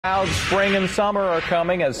Clouds, spring and summer are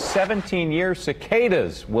coming as 17-year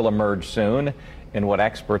cicadas will emerge soon in what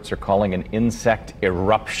experts are calling an insect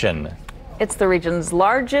eruption. It's the region's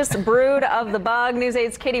largest brood of the bug. News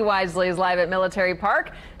 8's Katie Wisely is live at Military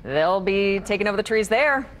Park. They'll be taking over the trees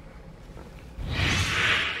there.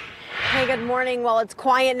 Hey, good morning. Well, it's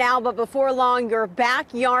quiet now, but before long, your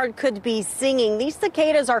backyard could be singing. These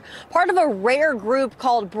cicadas are part of a rare group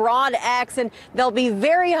called Broad X, and they'll be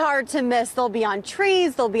very hard to miss. They'll be on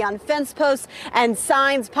trees, they'll be on fence posts and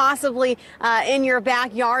signs, possibly in your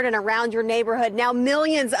backyard and around your neighborhood. Now,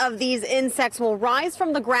 millions of these insects will rise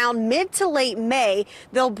from the ground mid to late May.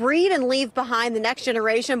 They'll breed and leave behind the next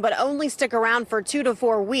generation, but only stick around for 2 to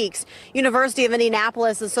 4 weeks. University of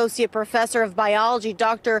Indianapolis Associate Professor of Biology,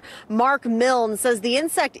 Dr. Mark Milne, says the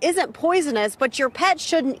insect isn't poisonous, but your pet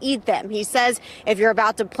shouldn't eat them. He says if you're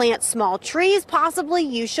about to plant small trees, possibly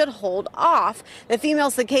you should hold off. The female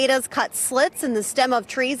cicadas cut slits in the stem of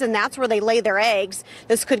trees, and that's where they lay their eggs.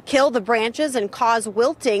 This could kill the branches and cause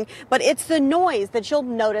wilting, but it's the noise that you'll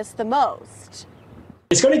notice the most.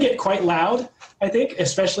 It's going to get quite loud, I think,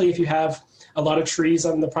 especially if you have a lot of trees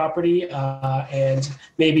on the property and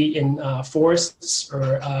maybe in forests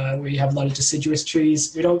or where you have a lot of deciduous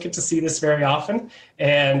trees. We don't get to see this very often.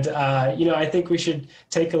 And, I think we should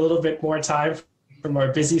take a little bit more time from our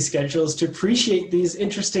busy schedules to appreciate these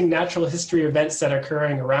interesting natural history events that are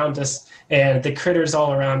occurring around us and the critters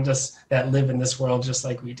all around us that live in this world just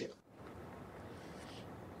like we do.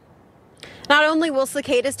 Not only will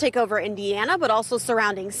cicadas take over Indiana, but also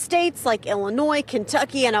surrounding states like Illinois,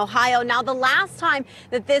 Kentucky, and Ohio. Now, the last time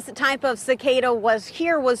that this type of cicada was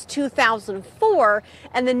here was 2004,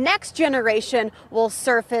 and the next generation will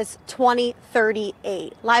surface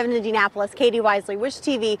 2038. Live in Indianapolis, Katie Wisely, Wish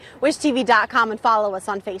TV, wishtv.com, and follow us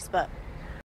on Facebook.